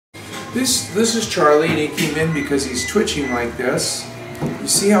This is Charlie, and he came in because he's twitching like this. You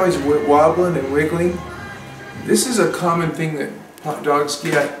see how he's wobbling and wiggling? This is a common thing that dogs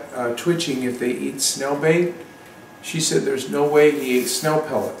get twitching if they eat snail bait. She said there's no way he ate snail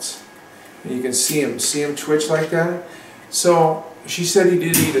pellets. And you can see him twitch like that. So she said he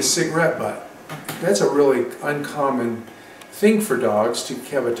did eat a cigarette butt. That's a really uncommon thing for dogs to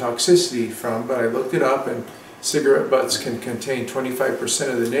have a toxicity from, but I looked it up, and cigarette butts can contain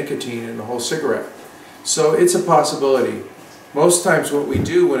 25% of the nicotine in the whole cigarette. So it's a possibility. Most times what we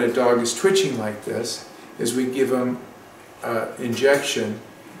do when a dog is twitching like this is we give him an injection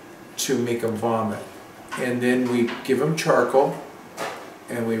to make him vomit. And then we give him charcoal,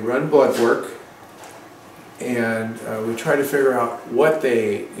 and we run blood work, and we try to figure out what they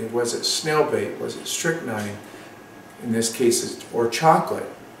ate. Was it snail bait? Was it strychnine? In this case, or chocolate.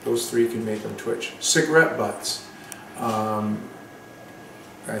 Those three can make them twitch. Cigarette butts. I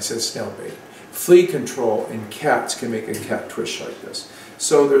said snail bait. Flea control in cats can make a cat twitch like this.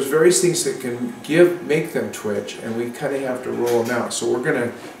 So there's various things that can make them twitch, and we kind of have to roll them out. So we're going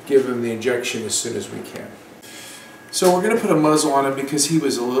to give him the injection as soon as we can. So we're going to put a muzzle on him because he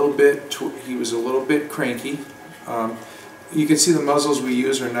was a little bit cranky. You can see the muzzles we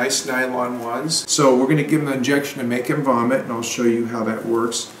use are nice nylon ones. So we're going to give him an injection to make him vomit, and I'll show you how that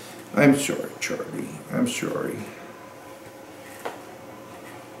works. I'm sorry, Charlie. I'm sorry.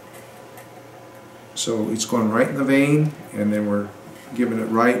 So it's going right in the vein, and then we're giving it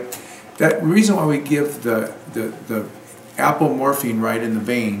right. That reason why we give the apple morphine right in the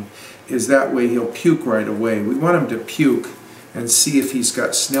vein is that way he'll puke right away. We want him to puke and see if he's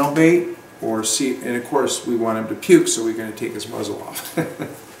got snail bait, or see, and of course we want him to puke, so we're going to take his muzzle off.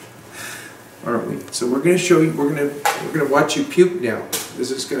 Aren't we? So we're going to show you, we're going to watch you puke now. This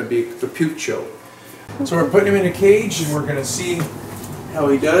is going to be the puke show. So we're putting him in a cage, and we're going to see how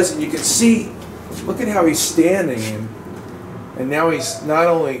he does, and you can see, look at how he's standing, and now he's not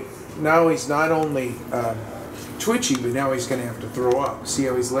only twitchy, but now he's going to have to throw up. See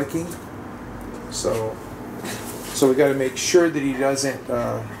how he's licking? So we got to make sure that he doesn't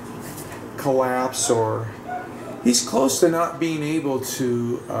collapse, or he's close to not being able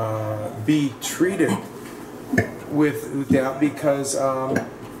to be treated with that, because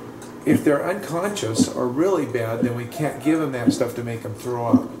if they're unconscious or really bad, then we can't give him that stuff to make him throw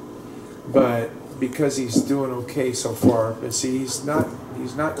up. But because he's doing okay so far, but see, he's not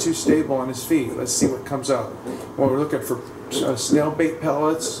too stable on his feet. Let's see what comes up. Well, we're looking for snail bait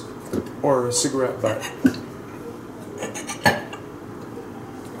pellets or a cigarette butt.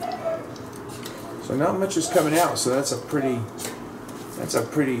 So not much is coming out, so that's a pretty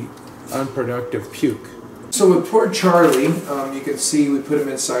unproductive puke. So with poor Charlie, you can see we put him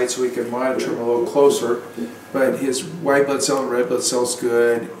inside so we can monitor him a little closer, but his white blood cell and red blood cell is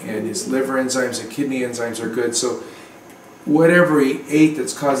good, and his liver enzymes and kidney enzymes are good. So whatever he ate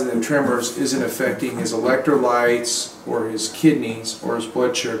that's causing the tremors isn't affecting his electrolytes or his kidneys or his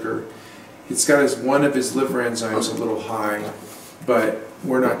blood sugar. It's got one of his liver enzymes a little high, but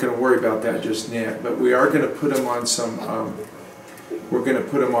we're not going to worry about that just yet. But we are going to put him on some.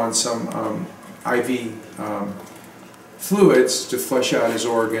 IV fluids to flush out his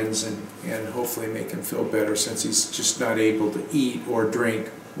organs and hopefully make him feel better, since he's just not able to eat or drink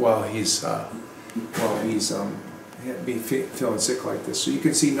while he's feeling sick like this. So you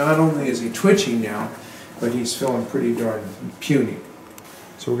can see not only is he twitching now, but he's feeling pretty darn puny.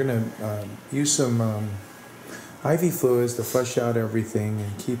 So we're going to use some IV fluids to flush out everything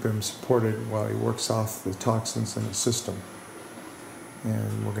and keep him supported while he works off the toxins in the system.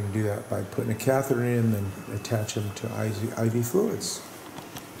 And we're going to do that by putting a catheter in and attach him to IV fluids.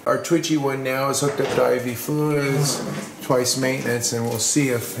 Our twitchy one now is hooked up to IV fluids, twice maintenance, and we'll see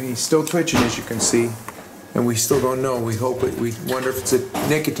if he's still twitching, as you can see. And we still don't know. We hope we wonder if it's a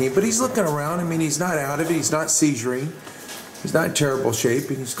nicotine, but he's looking around. I mean, he's not out of it. He's not seizuring. He's not in terrible shape.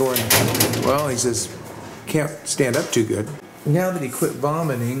 He's going, well, he says, can't stand up too good. Now that he quit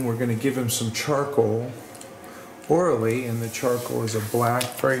vomiting, we're going to give him some charcoal orally, and the charcoal is a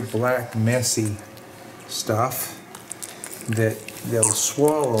very black, messy stuff that they'll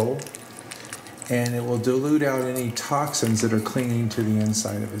swallow, and it will dilute out any toxins that are clinging to the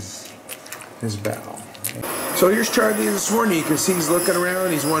inside of his bowel. So here's Charlie this morning. You can see he's looking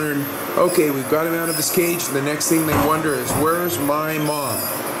around. He's wondering, okay, we've got him out of his cage. The next thing they wonder is, where's my mom?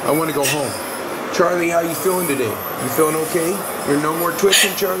 I want to go home. Charlie, how you feeling today? You feeling okay? You're no more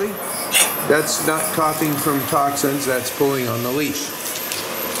twitching, Charlie? That's not coughing from toxins, that's pulling on the leash.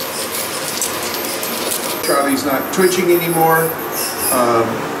 Charlie's not twitching anymore,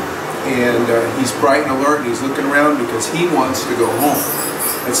 and he's bright and alert, and he's looking around because he wants to go home.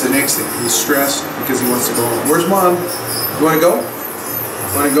 That's the next thing. He's stressed because he wants to go home. Where's mom? You want to go?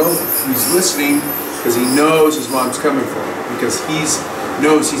 Want to go? He's listening because he knows his mom's coming for him, because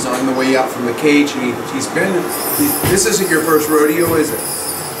knows he's on the way out from the cage, and this isn't your first rodeo, is it?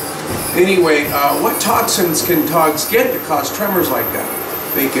 Anyway, what toxins can dogs get that cause tremors like that?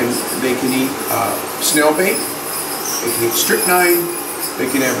 They can eat snail bait, they can eat strychnine, they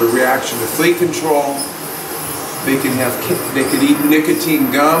can have a reaction to flea control, they could eat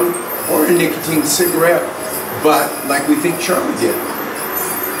nicotine gum or a nicotine cigarette, but like we think Charley did.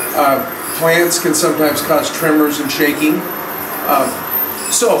 Plants can sometimes cause tremors and shaking.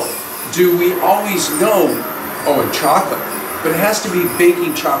 So, do we always know? Oh, and chocolate. But it has to be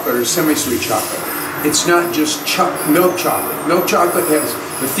baking chocolate or semi-sweet chocolate. It's not just milk chocolate. Milk chocolate has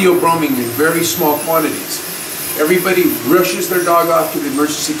the theobromine in very small quantities. Everybody rushes their dog off to the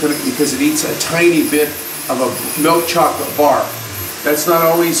emergency clinic because it eats a tiny bit of a milk chocolate bar. That's not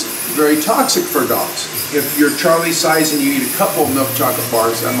always very toxic for dogs. If you're Charley size and you eat a couple of milk chocolate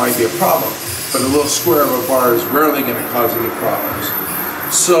bars, that might be a problem. But a little square of a bar is rarely going to cause any problems.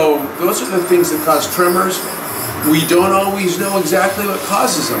 So those are the things that cause tremors. We don't always know exactly what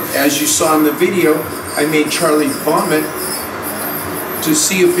causes them. As you saw in the video, I made Charley vomit to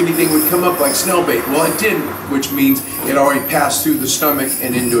see if anything would come up like snail bait. Well, it didn't, which means it already passed through the stomach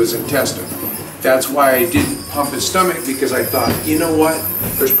and into his intestine. That's why I didn't pump his stomach, because I thought, you know what,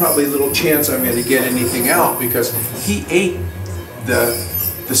 there's probably little chance I'm going to get anything out, because he ate the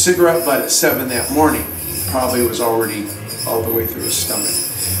cigarette butt at 7 that morning. Probably was already all the way through his stomach.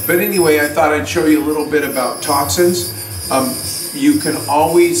 But anyway, I thought I'd show you a little bit about toxins. You can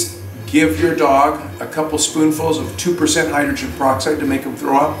always give your dog a couple spoonfuls of 2% hydrogen peroxide to make him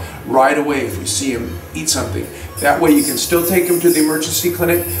throw up right away if you see him eat something. That way you can still take him to the emergency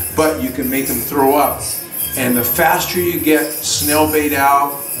clinic, but you can make him throw up. And the faster you get snail bait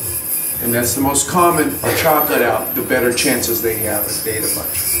out, and that's the most common, or chocolate out, the better chances they have if they ate a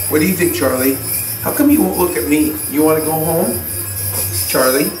bunch. What do you think, Charley? How come you won't look at me? You want to go home?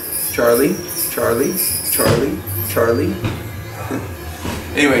 Charley, Charley, Charley, Charley, Charley.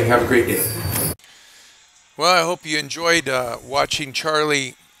 Anyway, have a great day. Well, I hope you enjoyed watching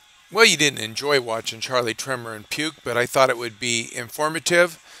Charley. Well, you didn't enjoy watching Charley tremor and puke, but I thought it would be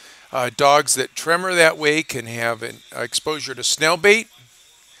informative. Dogs that tremor that way can have an exposure to snail bait,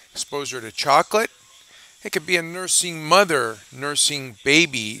 exposure to chocolate. It could be a nursing mother nursing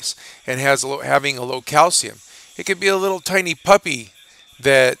babies and having a low calcium. It could be a little tiny puppy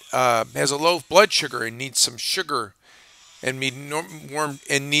that has a low blood sugar and needs some sugar and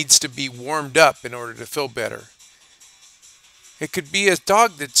needs to be warmed up in order to feel better. It could be a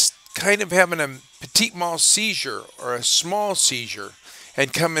dog that's kind of having a petit mal seizure or a small seizure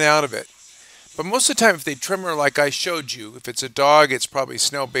and coming out of it. But most of the time, if they tremor like I showed you, if it's a dog, it's probably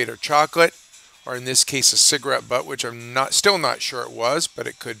snail bait or chocolate, or in this case a cigarette butt, which I'm still not sure it was, but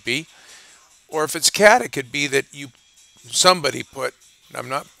it could be. Or if it's cat, it could be that somebody put, I'm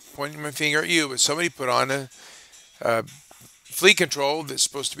not pointing my finger at you, but somebody put on a flea control that's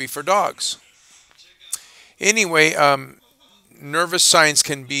supposed to be for dogs. Anyway, nervous signs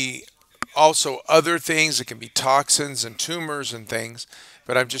can be also other things. It can be toxins and tumors and things,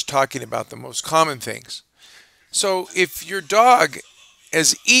 but I'm just talking about the most common things. So if your dog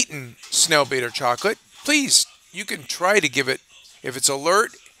has eaten snail bait or chocolate, please, you can try to give it, if it's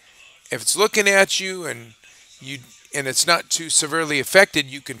alert, if it's looking at you and it's not too severely affected,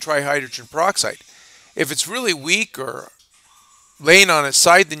 you can try hydrogen peroxide. If it's really weak or laying on its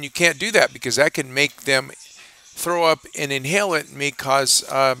side, then you can't do that, because that can make them throw up and inhale it and may cause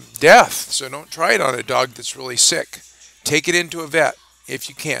death. So don't try it on a dog that's really sick. Take it into a vet if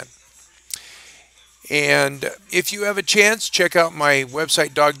you can. And if you have a chance, check out my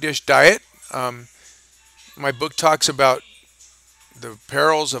website, Dog Dish Diet. My book talks about the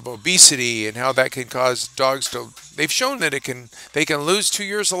perils of obesity and how that can cause dogs to, they've shown that they can lose 2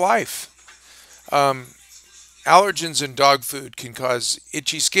 years of life. Allergens in dog food can cause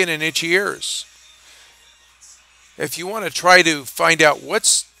itchy skin and itchy ears. If you want to try to find out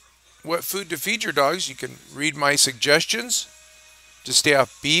what food to feed your dogs, you can read my suggestions to stay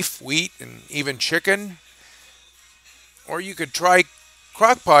off beef, wheat, and even chicken. Or you could try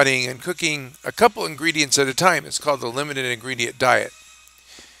crock potting and cooking a couple ingredients at a time. It's called the limited ingredient diet.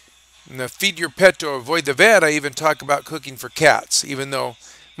 In the Feed Your Pet to Avoid the Vet, I even talk about cooking for cats, even though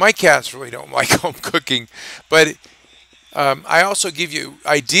my cats really don't like home cooking. But I also give you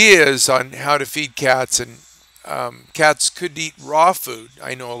ideas on how to feed cats, and cats could eat raw food.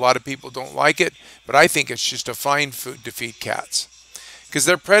 I know a lot of people don't like it, but I think it's just a fine food to feed cats, because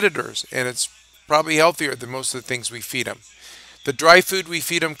they're predators, and it's probably healthier than most of the things we feed them. The dry food we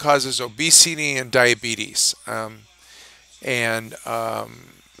feed them causes obesity and diabetes.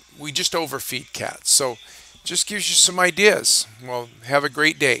 We just overfeed cats. So just gives you some ideas. Well, have a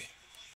great day.